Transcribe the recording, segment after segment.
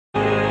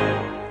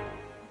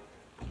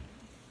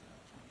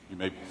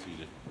may be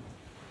seated.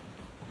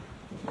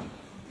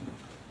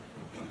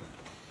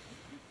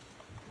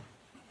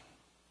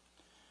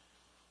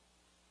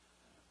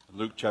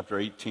 Luke chapter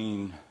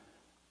 18,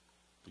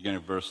 beginning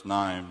of verse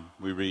 9,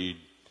 we read,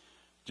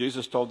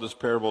 Jesus told this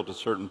parable to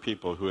certain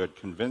people who had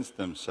convinced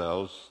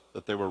themselves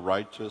that they were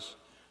righteous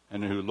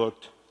and who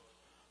looked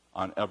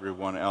on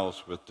everyone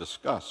else with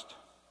disgust.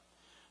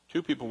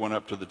 Two people went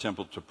up to the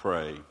temple to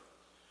pray.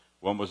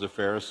 One was a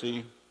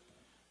Pharisee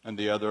and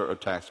the other a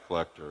tax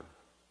collector.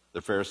 The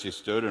Pharisee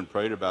stood and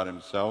prayed about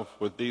himself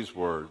with these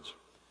words,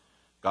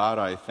 God,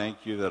 I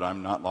thank you that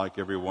I'm not like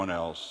everyone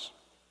else,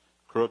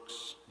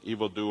 crooks,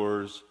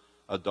 evildoers,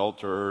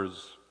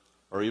 adulterers,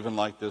 or even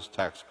like this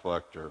tax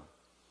collector.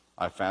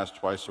 I fast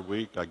twice a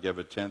week. I give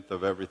 1/10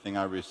 of everything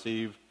I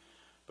receive.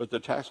 But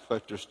the tax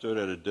collector stood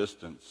at a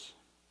distance.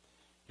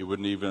 He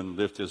wouldn't even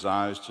lift his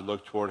eyes to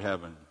look toward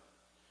heaven.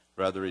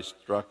 Rather, he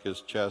struck his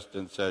chest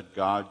and said,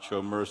 God,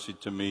 show mercy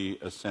to me,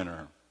 a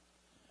sinner.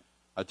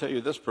 I tell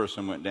you, this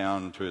person went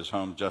down to his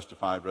home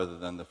justified rather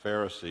than the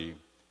Pharisee.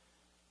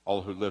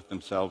 All who lift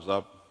themselves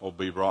up will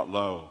be brought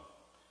low,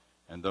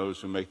 and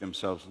those who make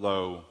themselves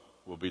low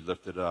will be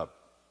lifted up.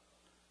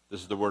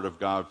 This is the word of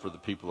God for the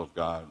people of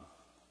God.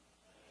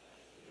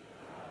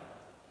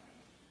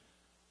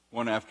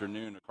 One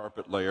afternoon, a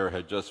carpet layer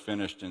had just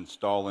finished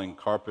installing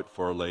carpet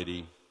for a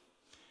lady.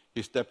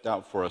 He stepped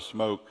out for a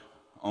smoke,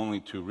 only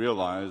to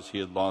realize he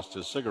had lost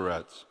his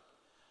cigarettes.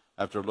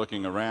 After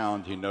looking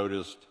around, he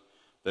noticed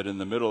that in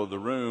the middle of the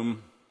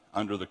room,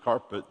 under the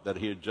carpet that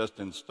he had just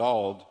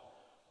installed,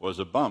 was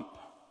a bump.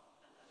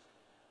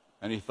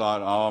 And he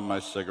thought, oh, my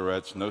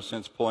cigarettes, no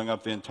sense pulling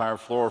up the entire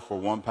floor for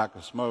one pack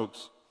of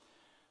smokes.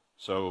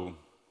 So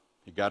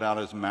he got out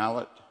his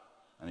mallet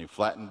and he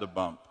flattened the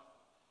bump.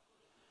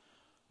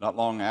 Not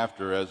long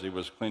after, as he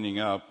was cleaning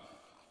up,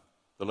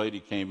 the lady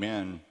came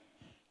in.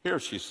 Here,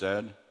 she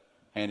said,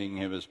 handing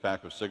him his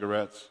pack of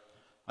cigarettes.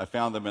 I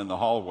found them in the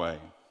hallway.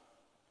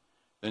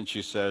 Then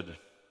she said,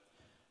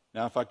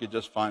 now if I could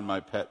just find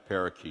my pet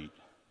parakeet.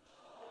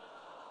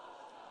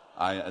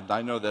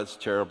 I know that's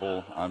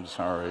terrible. I'm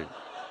sorry.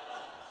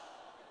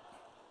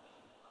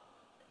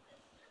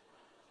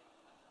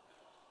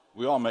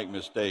 We all make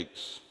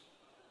mistakes,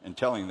 and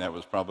telling that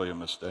was probably a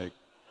mistake.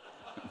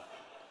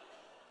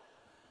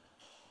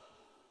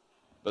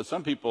 But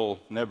some people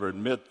never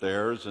admit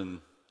theirs,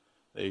 and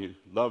they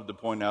love to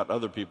point out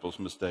other people's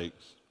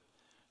mistakes.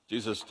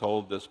 Jesus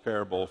told this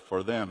parable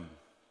for them.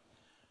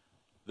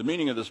 The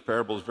meaning of this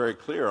parable is very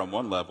clear on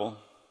one level.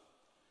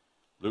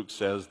 Luke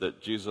says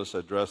that Jesus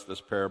addressed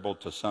this parable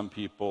to some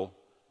people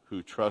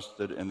who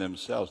trusted in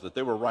themselves, that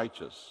they were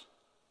righteous,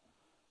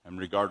 and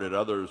regarded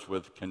others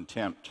with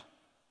contempt.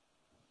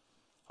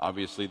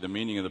 Obviously, the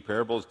meaning of the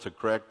parable is to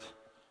correct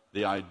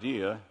the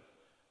idea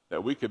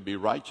that we could be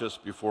righteous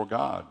before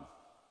God,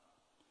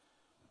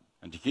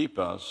 and to keep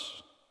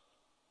us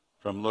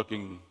from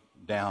looking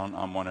down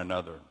on one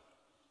another.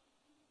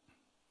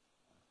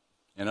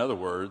 In other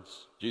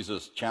words,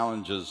 Jesus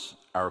challenges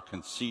our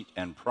conceit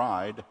and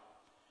pride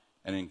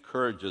and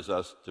encourages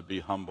us to be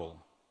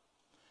humble.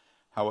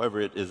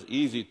 However, it is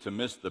easy to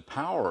miss the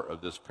power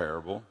of this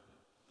parable.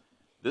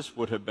 This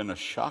would have been a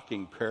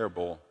shocking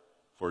parable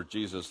for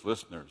Jesus'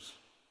 listeners.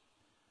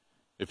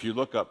 If you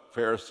look up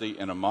Pharisee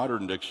in a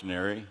modern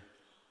dictionary,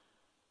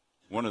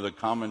 one of the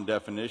common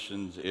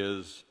definitions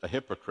is a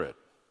hypocrite.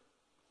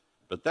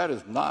 But that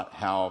is not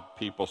how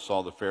people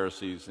saw the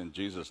Pharisees in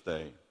Jesus'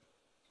 day.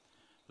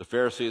 The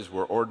Pharisees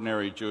were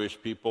ordinary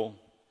Jewish people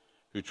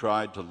who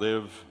tried to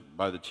live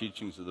by the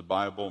teachings of the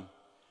Bible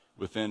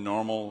within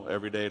normal,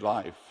 everyday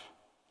life.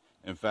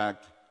 In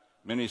fact,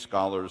 many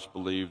scholars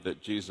believe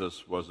that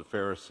Jesus was a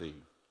Pharisee.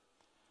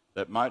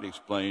 That might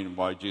explain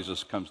why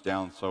Jesus comes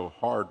down so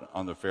hard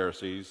on the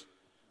Pharisees,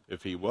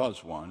 if he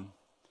was one.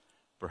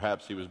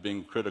 Perhaps he was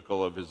being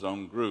critical of his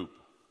own group.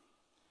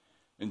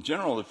 In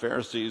general, the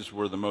Pharisees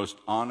were the most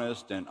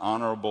honest and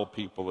honorable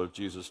people of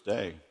Jesus'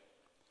 day.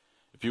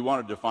 If you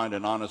wanted to find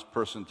an honest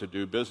person to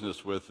do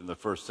business with in the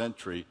first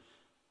century,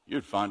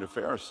 you'd find a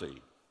Pharisee.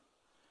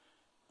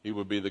 He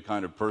would be the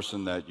kind of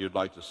person that you'd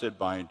like to sit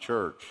by in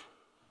church.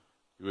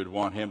 You would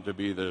want him to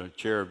be the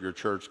chair of your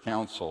church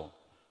council,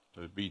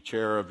 to be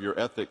chair of your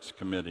ethics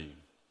committee.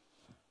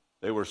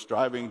 They were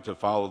striving to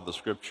follow the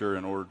scripture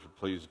in order to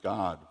please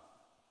God.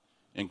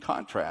 In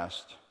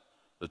contrast,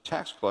 the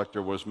tax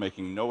collector was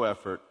making no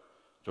effort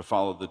to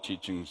follow the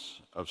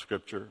teachings of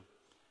scripture.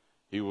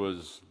 He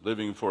was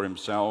living for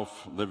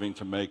himself, living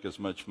to make as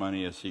much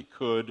money as he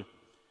could.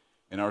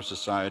 In our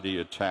society,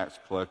 a tax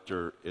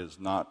collector is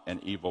not an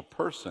evil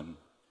person,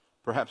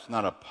 perhaps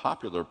not a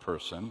popular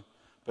person,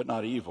 but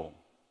not evil.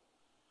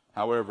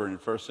 However, in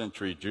first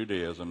century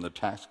Judaism, the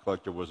tax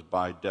collector was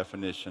by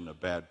definition a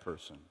bad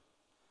person.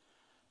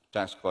 The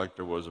tax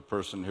collector was a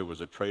person who was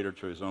a traitor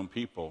to his own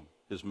people,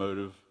 his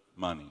motive,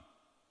 money.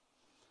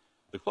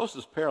 The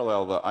closest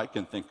parallel that I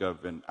can think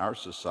of in our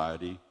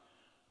society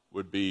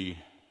would be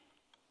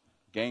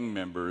gang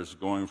members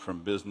going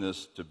from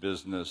business to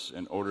business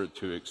in order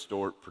to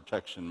extort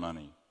protection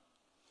money.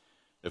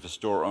 If a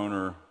store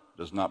owner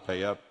does not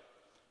pay up,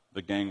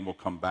 the gang will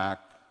come back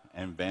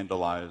and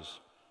vandalize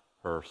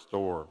her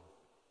store.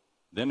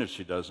 Then if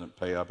she doesn't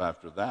pay up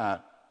after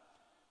that,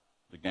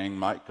 the gang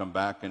might come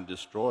back and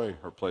destroy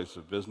her place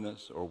of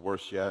business, or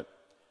worse yet,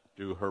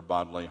 do her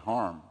bodily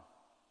harm.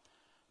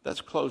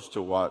 That's close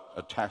to what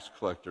a tax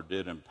collector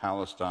did in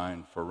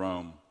Palestine for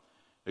Rome,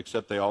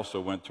 except they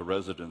also went to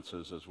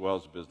residences as well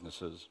as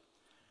businesses,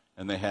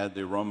 and they had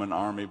the Roman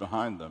army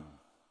behind them.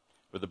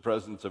 With the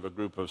presence of a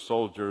group of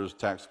soldiers,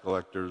 tax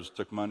collectors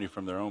took money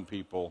from their own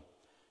people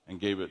and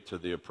gave it to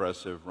the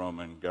oppressive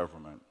Roman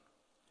government.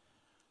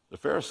 The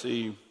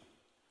Pharisee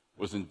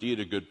was indeed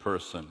a good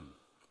person,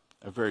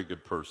 a very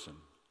good person,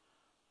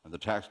 and the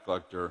tax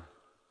collector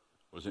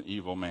was an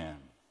evil man.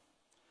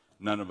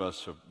 None of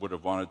us would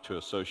have wanted to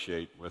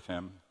associate with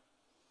him.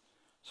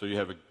 So you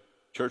have a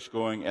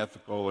church-going,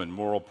 ethical, and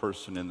moral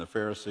person in the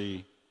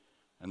Pharisee,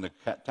 and the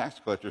tax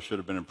collector should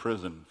have been in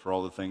prison for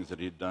all the things that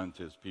he had done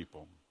to his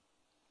people.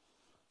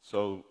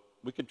 So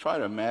we could try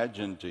to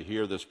imagine to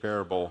hear this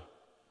parable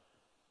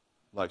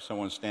like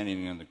someone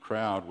standing in the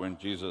crowd when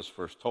Jesus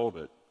first told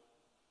it.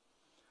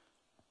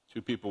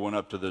 Two people went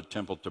up to the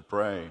temple to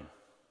pray.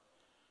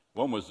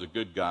 One was the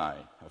good guy,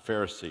 a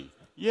Pharisee.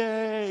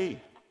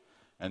 Yay!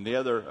 And the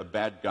other, a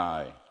bad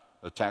guy,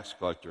 a tax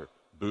collector.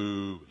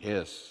 Boo,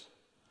 hiss.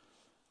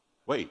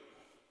 Wait,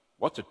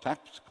 what's a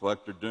tax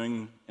collector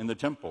doing in the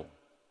temple?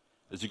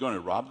 Is he going to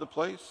rob the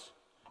place?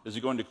 Is he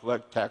going to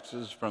collect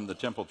taxes from the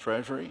temple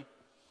treasury?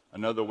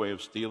 Another way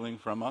of stealing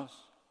from us?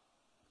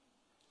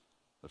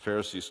 The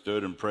Pharisee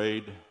stood and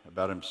prayed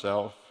about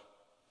himself.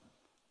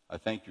 I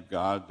thank you,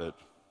 God, that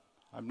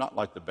I'm not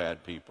like the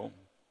bad people,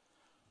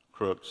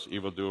 crooks,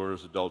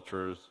 evildoers,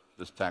 adulterers,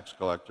 this tax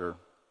collector.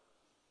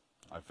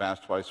 I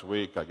fast twice a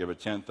week. I give a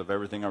tenth of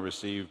everything I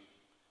receive.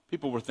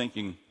 People were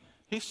thinking,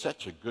 he's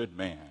such a good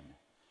man.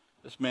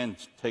 This man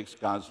takes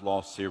God's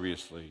law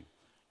seriously.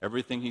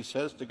 Everything he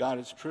says to God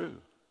is true.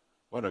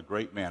 What a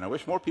great man. I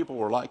wish more people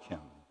were like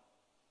him.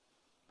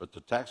 But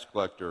the tax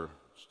collector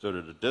stood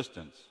at a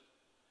distance.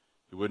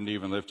 He wouldn't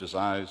even lift his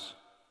eyes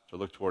to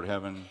look toward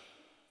heaven.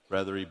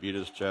 Rather, he beat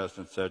his chest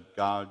and said,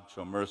 God,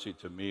 show mercy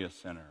to me, a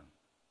sinner.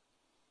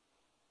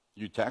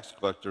 You tax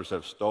collectors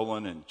have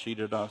stolen and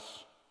cheated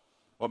us.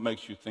 What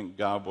makes you think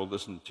God will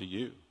listen to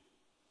you?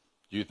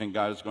 Do you think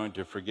God is going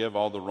to forgive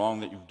all the wrong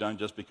that you've done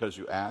just because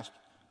you asked?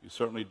 You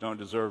certainly don't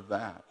deserve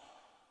that.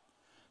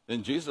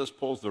 Then Jesus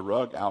pulls the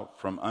rug out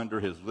from under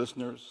his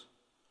listeners.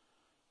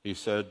 He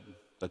said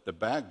that the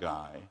bad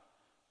guy,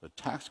 the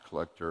tax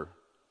collector,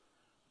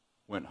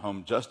 went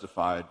home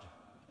justified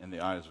in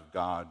the eyes of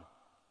God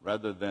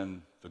rather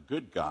than the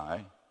good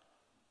guy,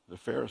 the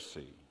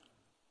Pharisee.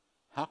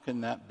 How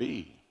can that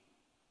be?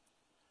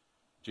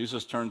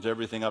 Jesus turns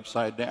everything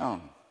upside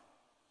down.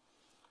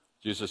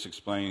 Jesus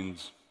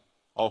explains,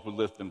 all who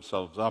lift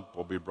themselves up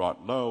will be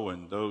brought low,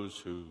 and those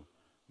who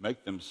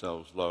make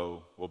themselves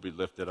low will be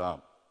lifted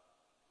up.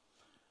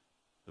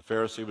 The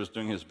Pharisee was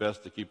doing his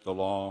best to keep the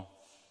law.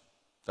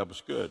 That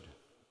was good.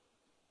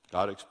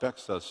 God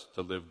expects us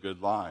to live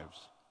good lives.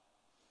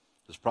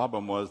 His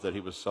problem was that he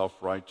was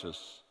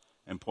self-righteous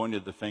and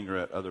pointed the finger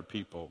at other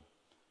people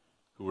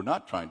who were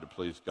not trying to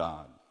please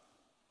God.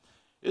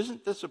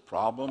 Isn't this a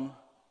problem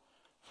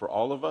for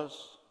all of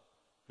us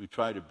who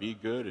try to be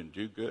good and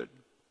do good?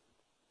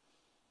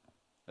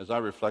 As I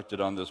reflected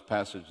on this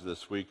passage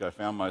this week, I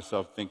found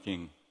myself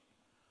thinking,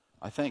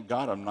 I thank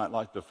God I'm not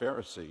like the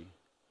Pharisee.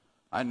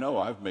 I know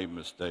I've made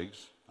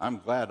mistakes. I'm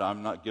glad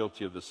I'm not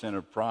guilty of the sin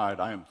of pride.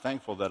 I am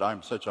thankful that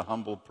I'm such a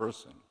humble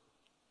person.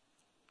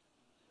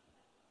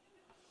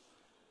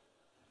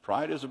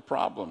 Pride is a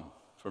problem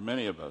for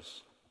many of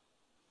us.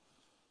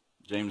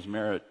 James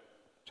Merritt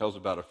tells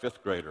about a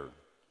fifth grader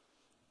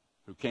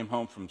who came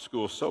home from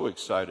school so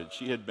excited.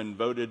 She had been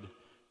voted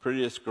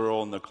prettiest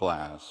girl in the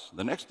class.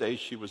 The next day,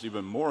 she was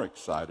even more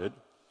excited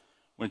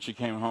when she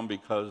came home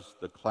because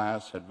the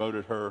class had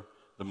voted her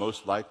the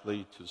most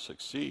likely to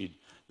succeed.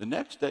 The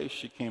next day,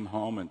 she came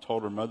home and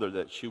told her mother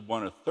that she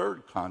won a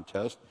third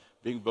contest,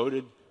 being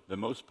voted the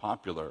most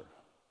popular.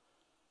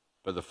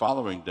 But the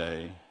following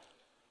day,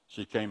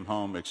 she came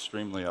home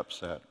extremely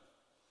upset.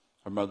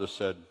 Her mother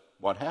said,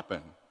 "What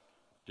happened?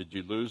 Did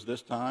you lose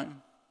this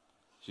time?"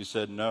 She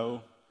said,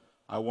 "No,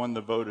 I won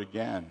the vote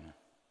again."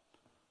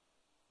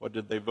 "What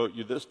did they vote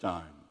you this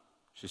time?"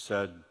 She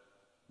said,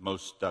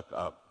 "Most stuck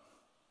up."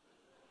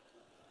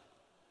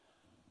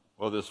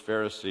 Well, this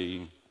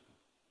Pharisee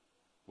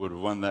would have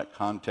won that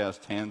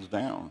contest hands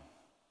down.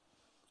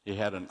 He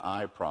had an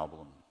I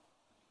problem.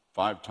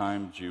 5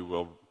 times you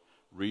will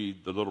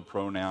read the little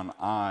pronoun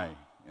I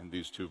in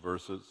these 2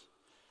 verses.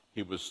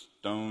 He was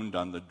stoned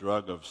on the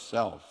drug of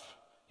self.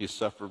 He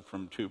suffered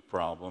from 2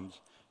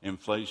 problems,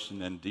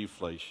 inflation and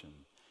deflation.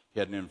 He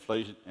had an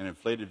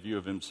inflated view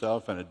of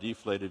himself and a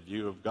deflated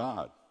view of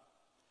God.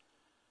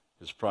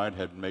 His pride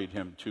had made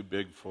him too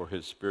big for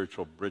his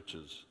spiritual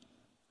britches,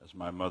 as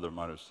my mother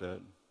might have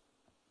said.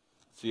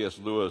 C.S.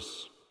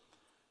 Lewis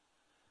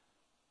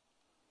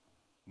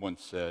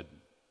once said,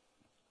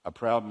 "A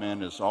proud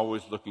man is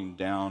always looking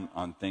down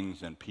on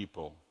things and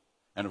people.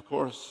 And of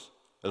course,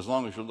 as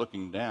long as you're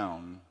looking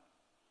down,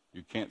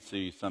 You can't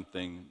see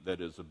something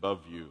that is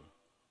above you.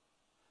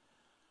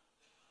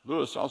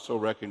 Lewis also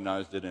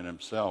recognized it in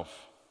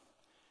himself.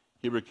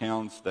 He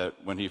recounts that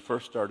when he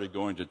first started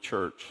going to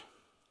church,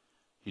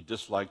 he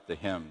disliked the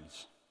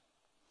hymns,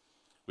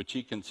 which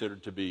he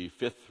considered to be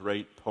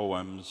fifth-rate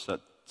poems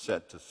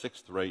set to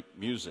sixth-rate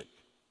music.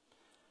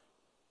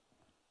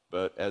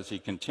 But as he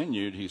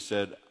continued, he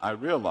said, I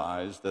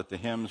realized that the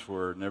hymns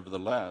were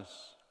nevertheless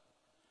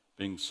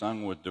being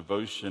sung with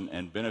devotion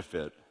and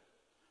benefit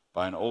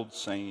by an old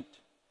saint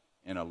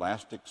in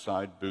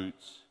elastic-side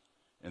boots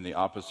in the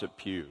opposite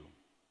pew.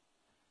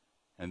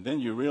 And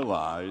then you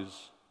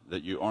realize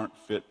that you aren't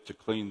fit to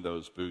clean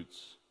those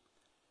boots.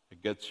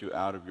 It gets you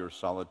out of your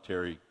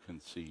solitary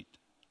conceit.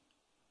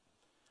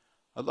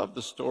 I love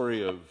the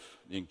story of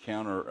the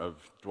encounter of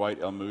Dwight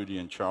L. Moody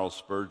and Charles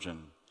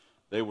Spurgeon.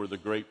 They were the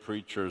great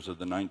preachers of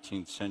the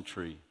 19th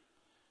century.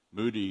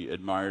 Moody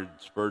admired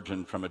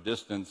Spurgeon from a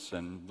distance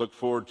and looked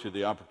forward to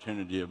the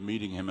opportunity of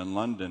meeting him in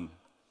London.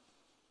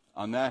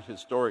 On that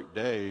historic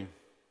day,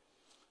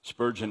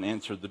 Spurgeon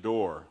answered the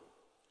door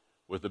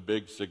with a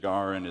big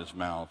cigar in his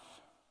mouth.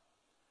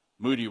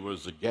 Moody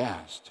was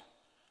aghast.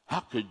 How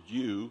could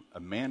you, a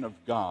man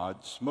of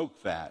God,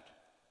 smoke that?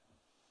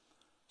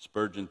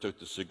 Spurgeon took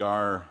the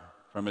cigar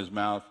from his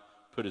mouth,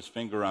 put his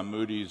finger on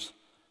Moody's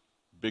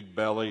big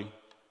belly,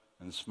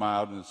 and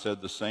smiled and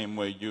said, the same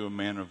way you, a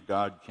man of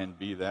God, can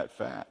be that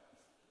fat.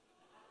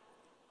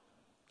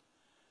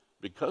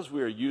 Because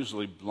we are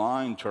usually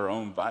blind to our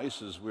own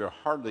vices, we are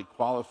hardly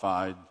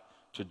qualified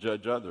to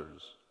judge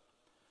others.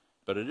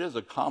 But it is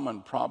a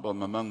common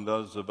problem among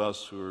those of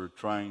us who are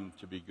trying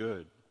to be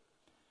good.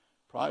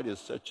 Pride is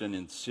such an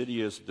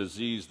insidious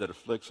disease that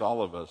afflicts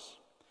all of us,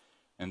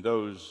 and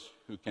those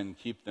who can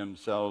keep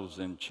themselves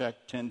in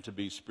check tend to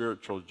be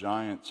spiritual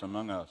giants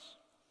among us.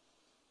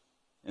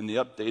 In the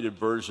updated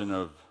version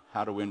of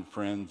How to Win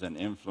Friends and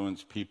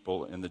Influence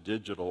People in the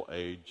Digital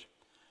Age,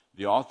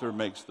 the author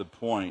makes the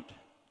point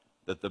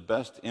that the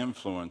best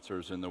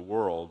influencers in the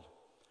world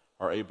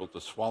are able to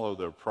swallow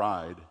their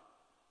pride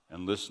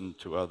and listen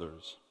to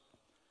others.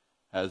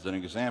 As an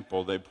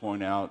example, they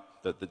point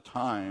out that the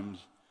Times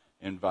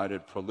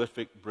invited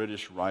prolific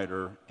British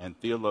writer and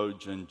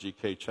theologian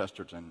G.K.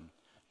 Chesterton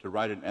to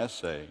write an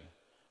essay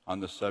on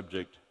the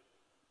subject,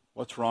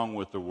 What's Wrong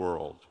with the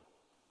World?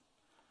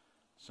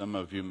 Some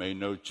of you may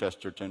know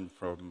Chesterton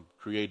from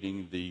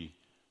creating the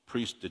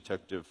priest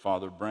detective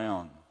Father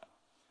Brown.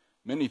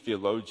 Many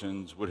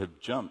theologians would have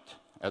jumped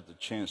at the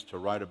chance to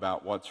write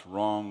about what's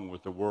wrong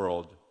with the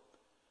world,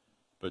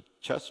 but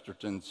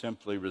Chesterton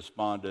simply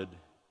responded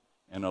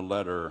in a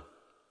letter,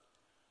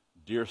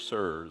 Dear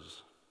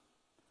Sirs,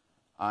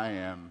 I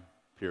am,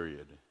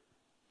 period.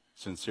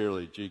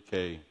 Sincerely,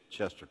 G.K.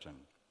 Chesterton.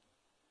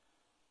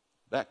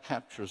 That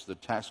captures the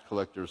tax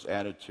collector's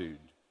attitude,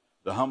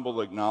 the humble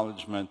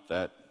acknowledgement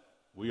that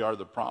we are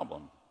the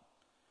problem.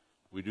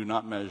 We do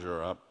not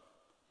measure up.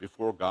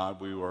 Before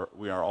God,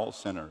 we are all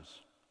sinners.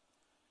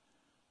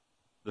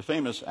 The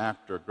famous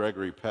actor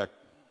Gregory Peck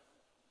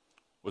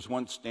was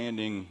once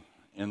standing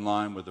in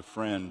line with a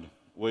friend,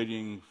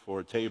 waiting for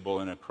a table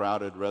in a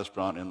crowded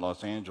restaurant in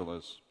Los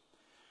Angeles.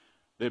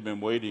 They'd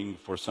been waiting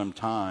for some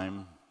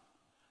time.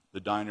 The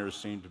diners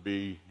seemed to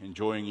be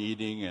enjoying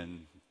eating,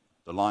 and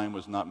the line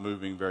was not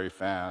moving very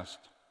fast.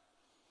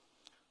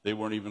 They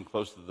weren't even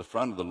close to the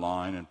front of the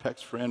line, and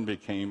Peck's friend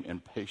became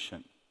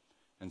impatient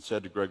and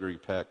said to Gregory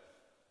Peck,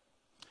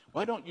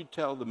 Why don't you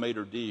tell the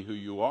maitre d' who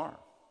you are?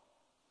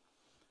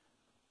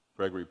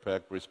 Gregory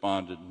Peck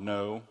responded,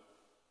 No.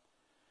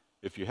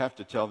 If you have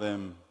to tell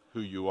them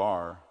who you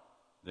are,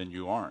 then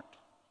you aren't.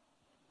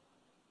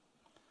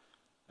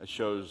 That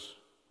shows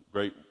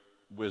great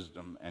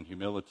wisdom and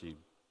humility.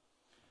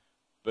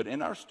 But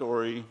in our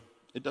story,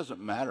 it doesn't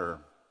matter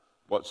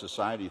what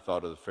society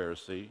thought of the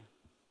Pharisee.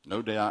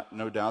 No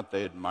doubt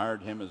they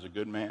admired him as a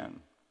good man.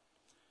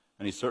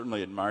 And he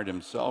certainly admired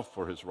himself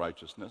for his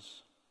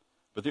righteousness.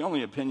 But the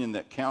only opinion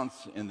that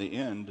counts in the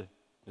end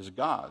is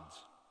God's.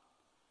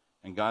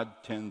 And God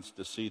tends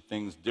to see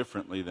things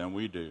differently than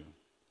we do.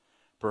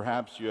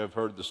 Perhaps you have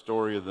heard the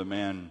story of the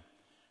man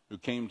who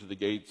came to the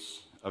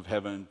gates of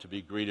heaven to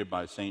be greeted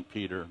by St.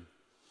 Peter.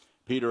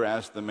 Peter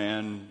asked the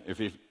man if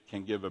he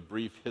can give a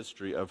brief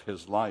history of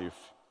his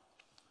life.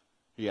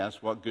 He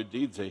asked what good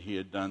deeds that he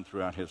had done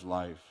throughout his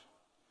life.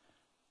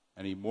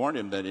 And he warned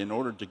him that in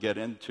order to get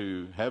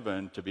into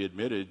heaven, to be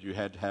admitted, you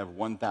had to have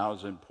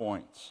 1,000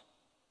 points.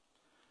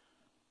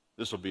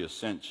 This will be a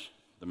cinch,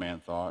 the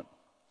man thought.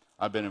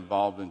 I've been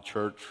involved in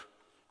church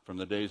from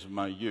the days of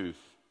my youth.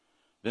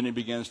 Then he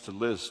begins to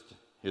list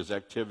his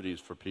activities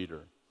for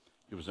Peter.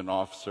 He was an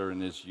officer in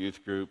his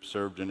youth group,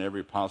 served in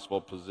every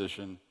possible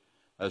position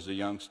as a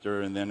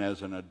youngster, and then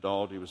as an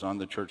adult, he was on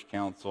the church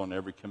council and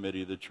every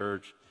committee of the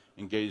church,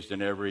 engaged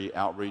in every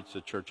outreach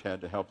the church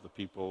had to help the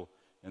people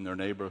in their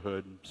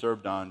neighborhood,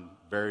 served on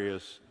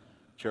various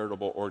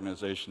charitable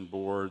organization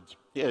boards.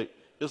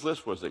 His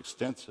list was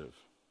extensive,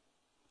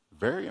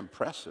 very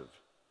impressive.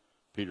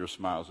 Peter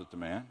smiles at the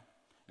man,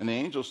 and the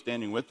angel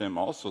standing with him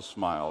also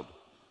smiled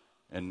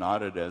and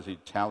nodded as he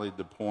tallied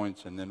the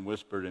points and then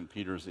whispered in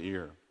Peter's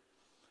ear.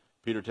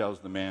 Peter tells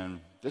the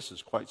man, "This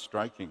is quite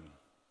striking.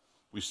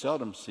 We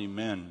seldom see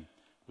men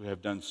who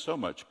have done so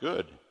much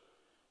good.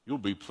 You'll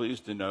be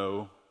pleased to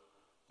know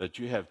that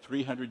you have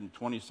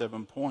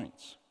 327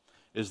 points.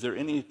 Is there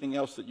anything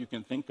else that you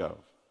can think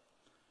of?"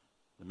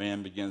 The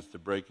man begins to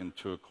break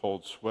into a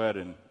cold sweat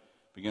and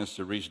begins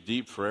to reach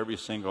deep for every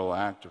single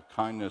act of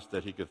kindness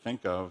that he could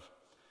think of.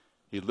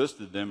 He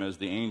listed them as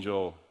the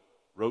angel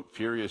wrote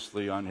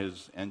furiously on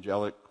his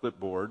angelic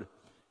clipboard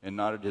and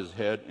nodded his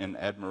head in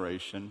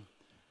admiration.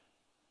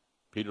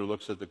 Peter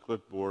looks at the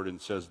clipboard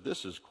and says,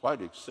 "This is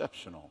quite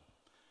exceptional.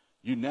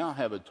 You now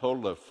have a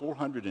total of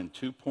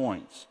 402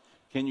 points.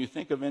 Can you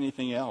think of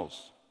anything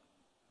else?"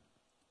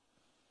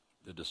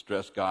 The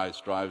distressed guy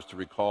strives to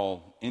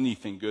recall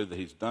anything good that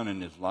he's done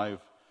in his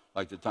life,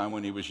 like the time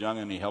when he was young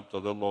and he helped a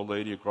little old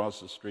lady across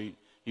the street.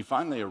 He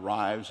finally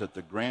arrives at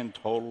the grand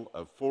total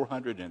of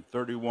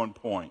 431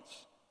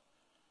 points.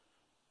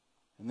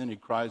 And then he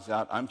cries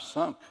out, "I'm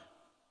sunk.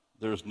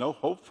 There is no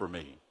hope for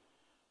me.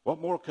 What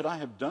more could I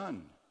have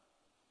done?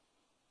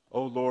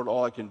 Oh, Lord,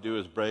 all I can do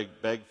is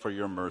beg for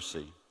your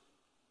mercy."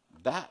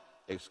 "That,"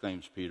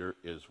 exclaims Peter,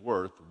 "is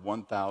worth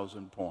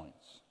 1,000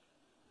 points."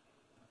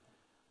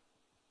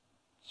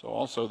 So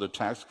also the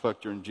tax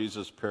collector in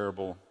Jesus'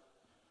 parable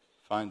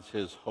finds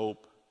his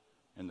hope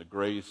in the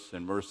grace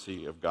and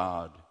mercy of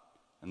God.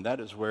 And that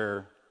is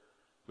where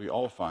we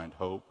all find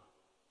hope.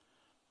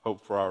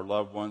 Hope for our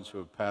loved ones who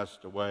have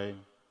passed away,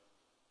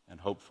 and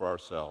hope for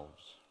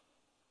ourselves.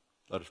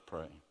 Let us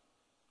pray.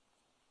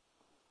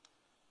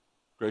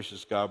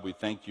 Gracious God, we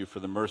thank you for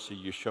the mercy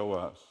you show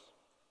us.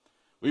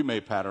 We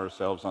may pat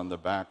ourselves on the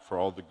back for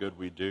all the good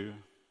we do,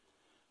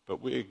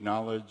 but we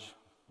acknowledge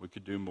we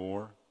could do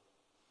more.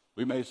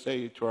 We may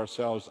say to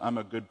ourselves, "I'm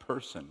a good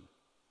person,"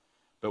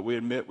 but we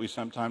admit we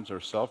sometimes are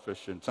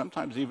selfish and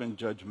sometimes even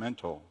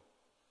judgmental.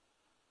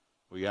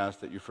 We ask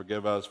that you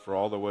forgive us for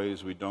all the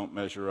ways we don't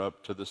measure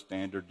up to the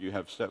standard you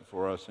have set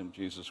for us in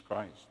Jesus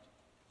Christ.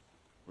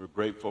 We're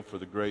grateful for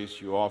the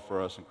grace you offer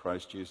us in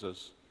Christ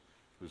Jesus,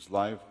 whose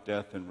life,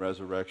 death, and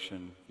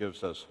resurrection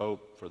gives us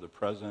hope for the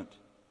present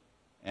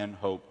and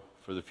hope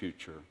for the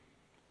future.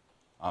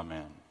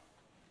 Amen.